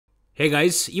Hey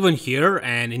guys, Iain here,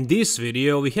 and in this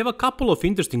video we have a couple of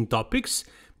interesting topics,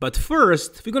 but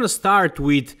first we're gonna start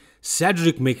with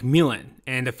Cedric McMillan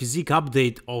and a physique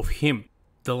update of him.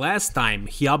 The last time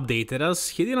he updated us,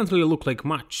 he didn't really look like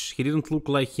much. He didn't look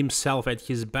like himself at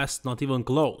his best, not even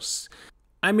close.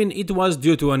 I mean, it was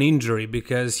due to an injury,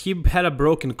 because he had a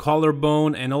broken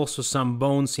collarbone and also some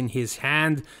bones in his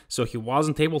hand, so he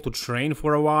wasn't able to train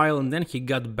for a while, and then he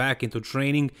got back into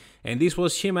training, and this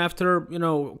was him after,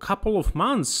 a couple of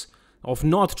months of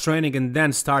not training and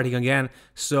then starting again.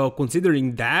 So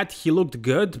considering that, he looked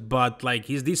good, but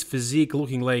is this physique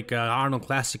looking like Arnold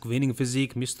Classic winning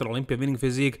physique, Mr. Olympia winning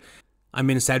physique? I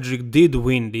mean, Cedric did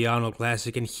win the Arnold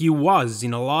Classic, and he was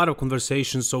in a lot of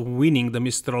conversations of winning the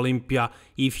Mr. Olympia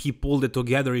if he pulled it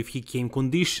together, if he came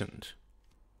conditioned.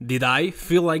 Did I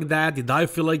feel like that? Did I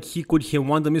feel like he could have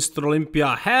won the Mr.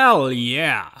 Olympia? Hell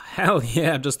yeah! Hell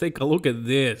yeah, just take a look at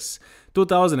this.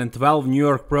 2012 New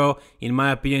York Pro, in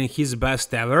my opinion, his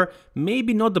best ever.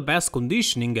 Maybe not the best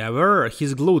conditioning ever,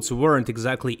 his glutes weren't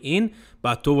exactly in,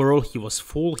 but overall he was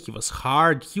full, he was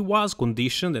hard, he was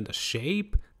conditioned, and the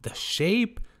shape,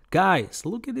 guys,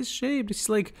 look at this shape. This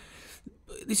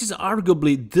is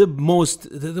arguably the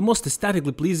most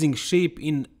aesthetically pleasing shape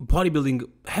in bodybuilding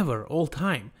ever, all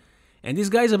time. And this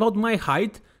guy is about my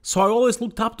height, so I always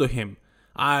looked up to him.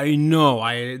 I know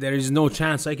there is no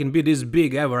chance I can be this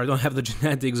big ever. I don't have the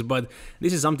genetics, but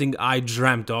this is something I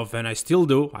dreamt of, and I still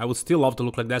do. I would still love to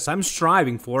look like this. I'm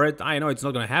striving for it. I know it's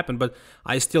not gonna happen, but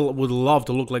I still would love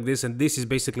to look like this, and this is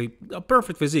basically a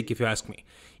perfect physique if you ask me.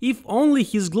 If only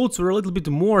his glutes were a little bit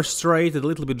more straight and a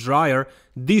little bit drier,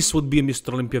 this would be a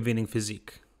Mr. Olympia winning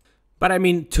physique. But I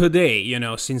mean, today,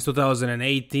 since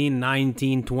 2018,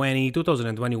 19, 20,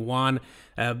 2021,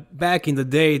 back in the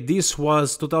day, this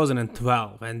was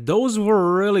 2012, and those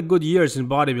were really good years in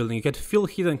bodybuilding. You had Phil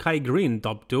Heath and Kai Green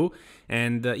top two,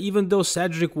 and even though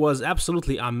Cedric was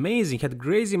absolutely amazing, had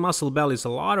crazy muscle bellies, a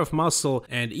lot of muscle,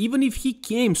 and even if he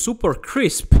came super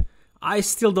crisp, I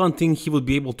still don't think he would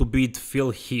be able to beat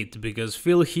Phil Heath, because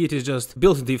Phil Heath is just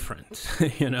built different,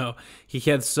 He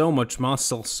had so much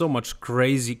muscle, so much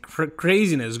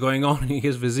craziness going on in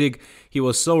his physique. He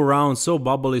was so round, so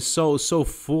bubbly, so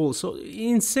full, so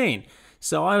insane.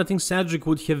 So I don't think Cedric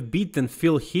would have beaten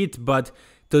Phil Heath, but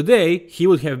today he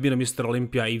would have been a Mr.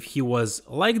 Olympia if he was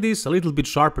like this, a little bit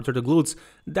sharper to the glutes.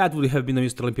 That would have been a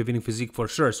Mr. Olympia winning physique for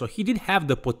sure. So he did have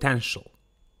the potential.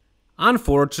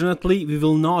 Unfortunately, we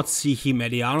will not see him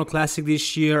at the Arnold Classic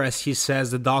this year, as he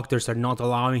says the doctors are not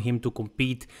allowing him to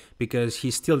compete because he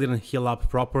still didn't heal up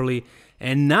properly.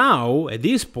 And now, at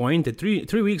this point, at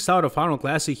three weeks out of Arnold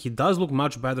Classic, he does look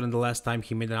much better than the last time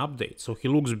he made an update. So he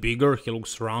looks bigger, he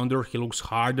looks rounder, he looks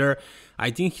harder.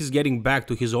 I think he's getting back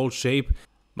to his old shape.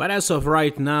 But as of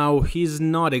right now, he's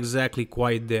not exactly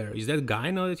quite there. Is that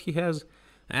guy now that he has?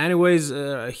 Anyways,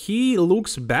 he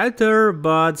looks better,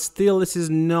 but still this is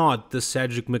not the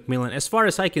Cedric McMillan. As far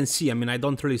as I can see, I mean, I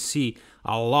don't really see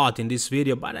a lot in this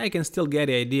video, but I can still get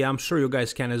the idea, I'm sure you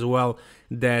guys can as well,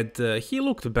 that he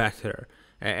looked better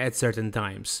at certain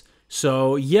times.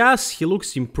 So yes, he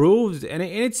looks improved, and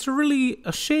it's really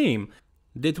a shame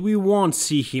that we won't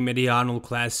see him at the Arnold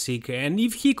Classic, and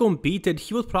if he competed,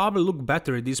 he would probably look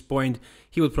better at this point.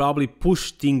 He would probably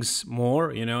push things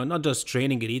more, not just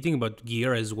training and eating, but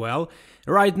gear as well.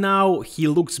 Right now, he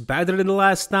looks better than the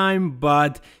last time,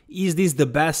 but is this the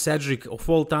best Cedric of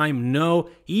all time? No.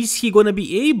 Is he gonna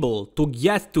be able to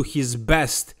get to his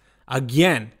best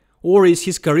again? Or is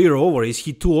his career over? Is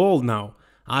he too old now?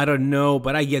 I don't know,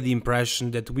 but I get the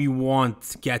impression that we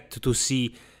won't get to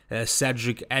see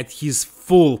Cedric at his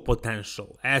full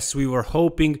potential, as we were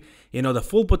hoping. The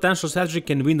full potential Cedric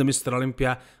can win the Mr.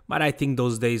 Olympia, but I think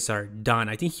those days are done.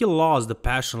 I think he lost the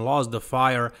passion, lost the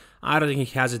fire. I don't think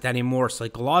he has it anymore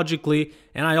psychologically,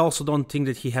 and I also don't think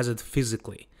that he has it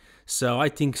physically. So I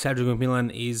think Cedric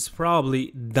McMillan is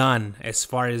probably done as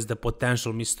far as the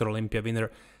potential Mr. Olympia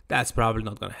winner. That's probably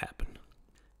not gonna happen.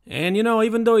 And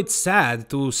even though it's sad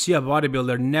to see a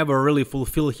bodybuilder never really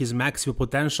fulfill his maximum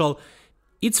potential,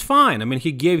 it's fine. I mean,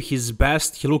 he gave his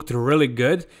best, he looked really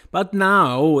good, but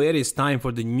now it is time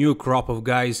for the new crop of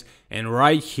guys, and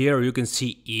right here you can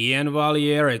see Iain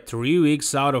Valliere at 3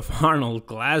 weeks out of Arnold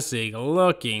Classic,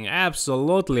 looking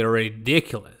absolutely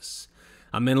ridiculous.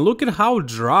 I mean, look at how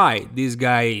dry this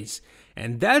guy is,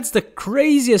 and that's the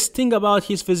craziest thing about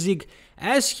his physique.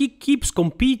 As he keeps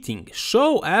competing,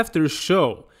 show after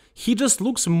show, he just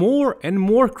looks more and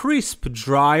more crisp,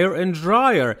 drier and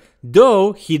drier,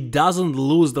 though he doesn't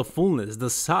lose the fullness, the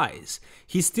size.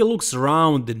 He still looks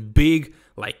round and big,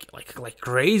 like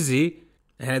crazy.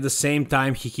 and at the same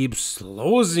time he keeps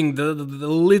losing the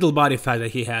little body fat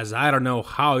that he has. I don't know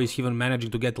how he's even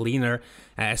managing to get leaner,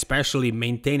 especially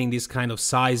maintaining this kind of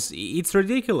size. It's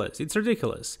ridiculous. It's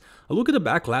ridiculous. Look at the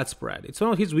back lat spread. It's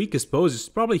one of his weakest poses. It's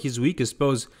probably his weakest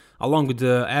pose along with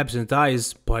the abs and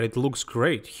thighs, but it looks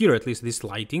great. Here, at least, this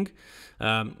lighting.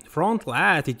 Front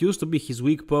lat, it used to be his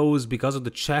weak pose because of the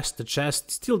chest. The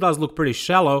chest still does look pretty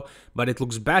shallow, but it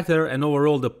looks better, and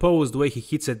overall the pose, the way he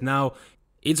hits it now,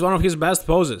 it's one of his best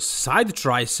poses. Side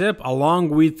tricep along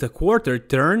with the quarter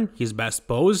turn, his best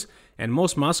pose, and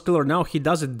most muscular. Now he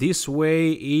does it this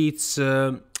way. It's,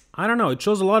 I don't know, it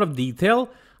shows a lot of detail.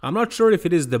 I'm not sure if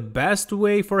it is the best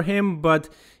way for him, but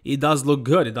it does look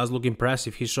good. It does look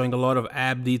impressive. He's showing a lot of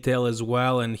ab detail as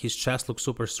well, and his chest looks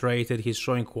super straighted. He's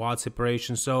showing quad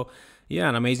separation, so yeah,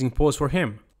 an amazing pose for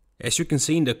him. As you can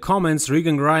see in the comments,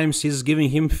 Regan Grimes is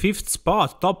giving him 5th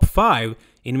spot, top 5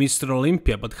 in Mr.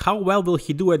 Olympia, but how well will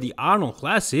he do at the Arnold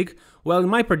Classic? Well, in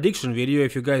my prediction video,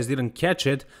 if you guys didn't catch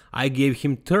it, I gave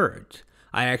him 3rd.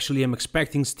 I actually am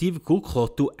expecting Steve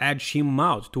Kuclo to edge him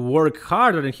out, to work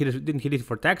harder than he did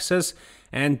for Texas,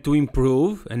 and to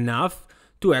improve enough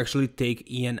to actually take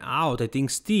Iain out. I think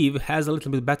Steve has a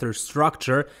little bit better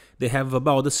structure. They have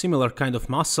about a similar kind of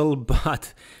muscle,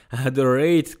 but the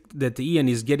rate that Iain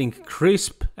is getting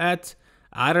crisp at,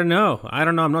 I don't know.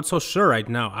 I'm not so sure right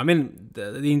now. I mean,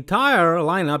 the entire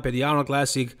lineup at the Arnold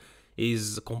Classic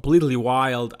is completely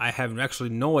wild. I have actually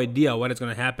no idea what is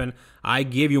going to happen. I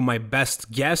gave you my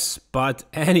best guess, but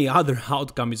any other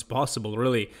outcome is possible,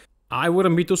 really. I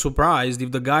wouldn't be too surprised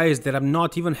if the guys that I'm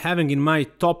not even having in my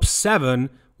top 7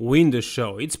 win the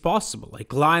show. It's possible,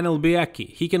 like Lionel Biecki.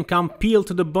 He can come peeled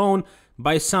to the bone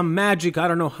by some magic, I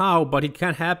don't know how, but it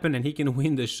can happen and he can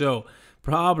win the show.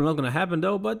 Probably not going to happen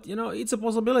though, but you know, it's a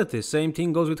possibility. Same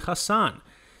thing goes with Hassan.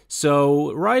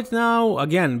 So right now,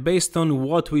 again, based on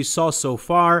what we saw so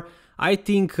far, I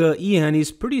think Iain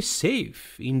is pretty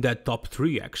safe in that top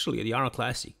 3 actually at the Arnold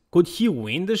Classic. Could he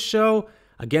win the show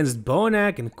against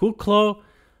Bonac and Kuclo?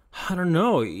 I don't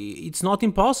know. It's not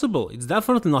impossible. It's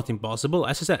definitely not impossible.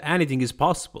 As I said, anything is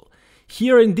possible.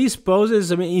 Here in these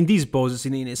poses,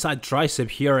 in a side tricep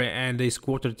here and this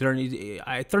quarter turn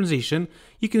transition,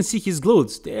 you can see his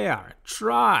glutes. They are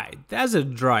dry,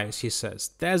 desert dry, as he says,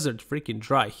 desert freaking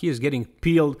dry. He is getting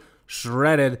peeled,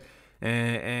 shredded,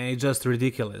 and it's just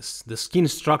ridiculous. The skin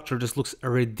structure just looks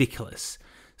ridiculous.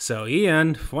 So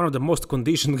Iain, one of the most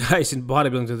conditioned guys in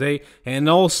bodybuilding today, and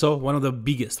also one of the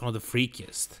biggest, one of the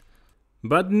freakiest.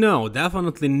 But no,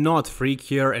 definitely not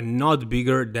freakier and not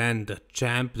bigger than the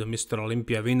champ, the Mr.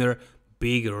 Olympia winner,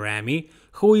 Big Ramy,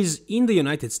 who is in the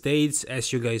United States,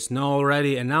 as you guys know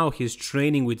already, and now he's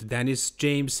training with Dennis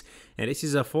James, and this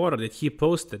is a photo that he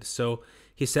posted. So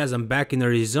he says, I'm back in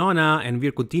Arizona, and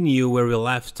we'll continue where we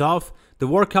left off. The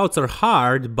workouts are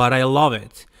hard, but I love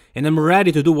it, and I'm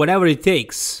ready to do whatever it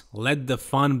takes. Let the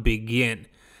fun begin.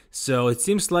 So it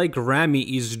seems like Ramy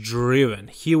is driven.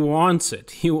 He wants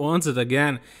it. He wants it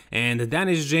again. And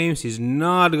Dennis James is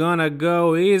not gonna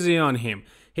go easy on him.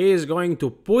 He is going to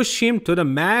push him to the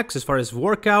max as far as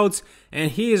workouts,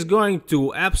 and he is going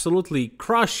to absolutely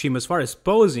crush him as far as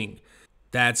posing.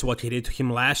 That's what he did to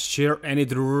him last year, and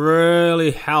it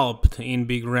really helped in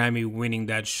Big Ramy winning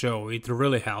that show. It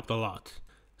really helped a lot.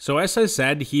 So as I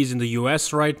said, he's in the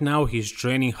US right now, he's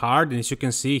training hard, and as you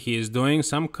can see, he is doing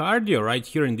some cardio right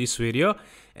here in this video.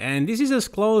 And this is as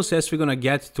close as we're gonna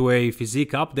get to a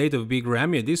physique update of Big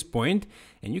Ramy at this point,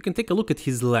 and you can take a look at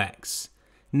his legs.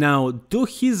 Now, do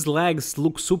his legs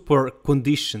look super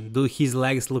conditioned? Do his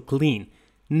legs look lean?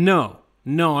 No,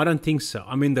 I don't think so.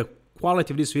 I mean, the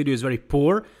quality of this video is very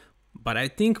poor, but I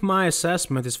think my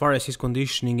assessment as far as his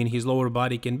conditioning in his lower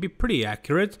body can be pretty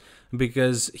accurate,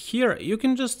 because here you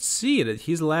can just see that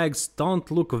his legs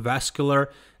don't look vascular,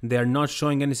 they're not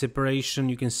showing any separation,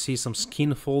 you can see some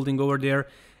skin folding over there.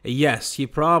 Yes, he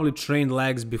probably trained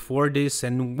legs before this,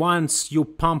 and once you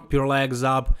pump your legs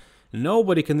up,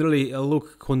 nobody can really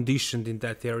look conditioned in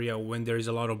that area when there is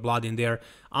a lot of blood in there,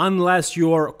 unless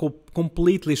you're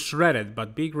completely shredded.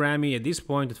 But Big Ramy at this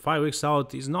point, at 5 weeks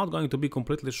out, is not going to be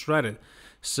completely shredded.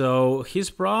 So he's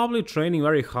probably training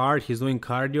very hard, he's doing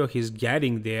cardio, he's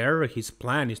getting there, his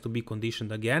plan is to be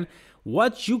conditioned again.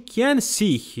 What you can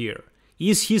see here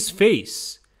is his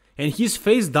face, and his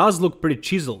face does look pretty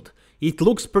chiseled, it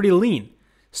looks pretty lean.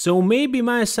 So maybe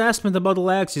my assessment about the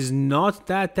legs is not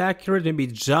that accurate, maybe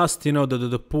just, you know,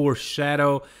 the poor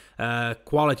shadow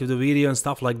quality of the video and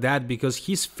stuff like that, because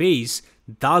his face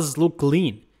does look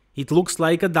lean. It looks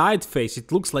like a diet face,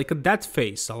 it looks like a dead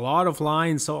face, a lot of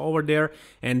lines over there,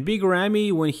 and Big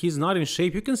Ramy, when he's not in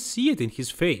shape, you can see it in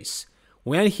his face.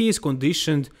 When he is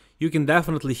conditioned, you can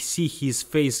definitely see his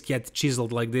face get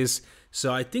chiseled like this.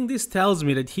 So I think this tells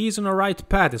me that he's on the right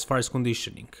path as far as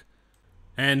conditioning.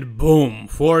 And boom,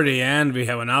 for the end we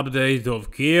have an update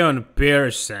of Keone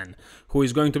Pearson, who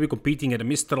is going to be competing at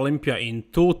Mr. Olympia in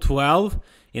 212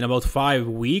 in about 5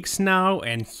 weeks now,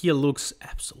 and he looks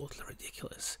absolutely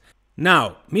ridiculous.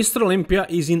 Now, Mr. Olympia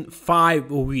is in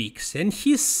 5 weeks, and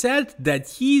he said that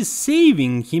he is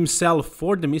saving himself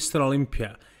for the Mr.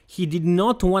 Olympia. He did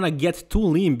not want to get too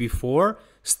lean before,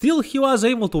 still he was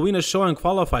able to win a show and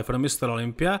qualify for the Mr.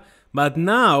 Olympia, but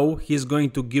now he's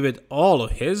going to give it all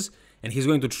of his, and he's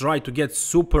going to try to get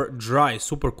super dry,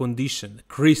 super conditioned,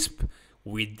 crisp,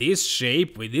 with this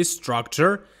shape, with this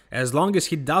structure, as long as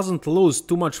he doesn't lose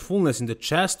too much fullness in the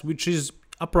chest, which is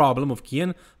a problem of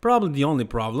Keone, probably the only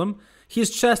problem. His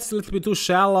chest is a little bit too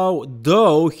shallow,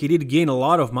 though he did gain a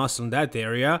lot of muscle in that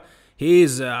area. He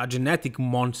is a genetic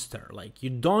monster, like you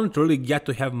don't really get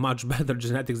to have much better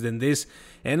genetics than this.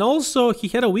 And also he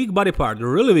had a weak body part, a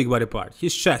really weak body part,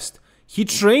 his chest. He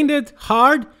trained it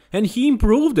hard and he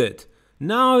improved it.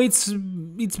 Now it's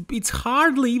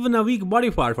hardly even a weak body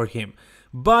part for him.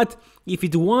 But if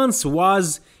it once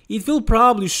was, it will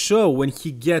probably show when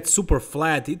he gets super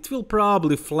flat. It will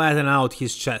probably flatten out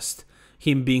his chest,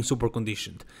 him being super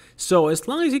conditioned. So as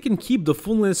long as he can keep the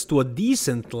fullness to a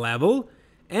decent level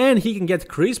and he can get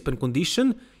crisp and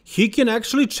conditioned, he can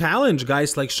actually challenge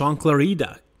guys like Sean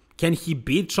Clarida. Can he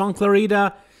beat Sean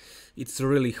Clarida? It's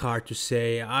really hard to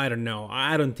say. I don't know.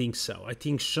 I don't think so. I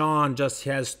think Sean just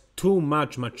has too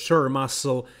much mature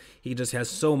muscle. He just has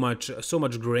so much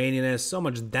graininess, so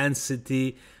much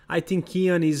density. I think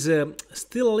Keone is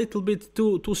still a little bit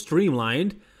too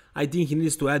streamlined. I think he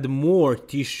needs to add more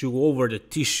tissue over the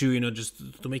tissue,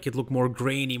 just to make it look more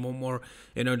grainy, more,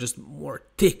 just more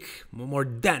thick, more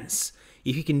dense.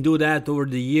 If he can do that over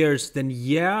the years, then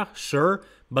yeah, sure.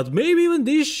 But maybe even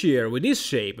this year with this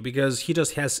shape, because he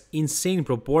just has insane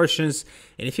proportions.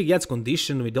 And if he gets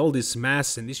conditioned with all this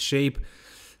mass and this shape,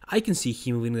 I can see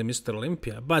him winning the Mr.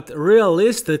 Olympia. But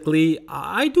realistically,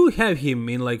 I do have him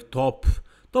in like top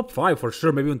 5 for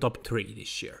sure, maybe even top 3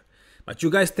 this year. But you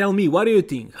guys tell me, what do you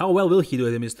think? How well will he do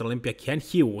at the Mr. Olympia? Can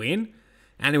he win?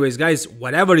 Anyways, guys,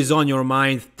 whatever is on your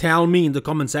mind, tell me in the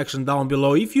comment section down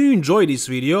below. If you enjoyed this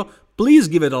video, please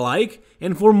give it a like.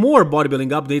 And for more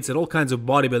bodybuilding updates and all kinds of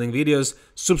bodybuilding videos,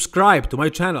 subscribe to my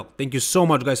channel. Thank you so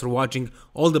much, guys, for watching.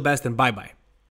 All the best and bye-bye.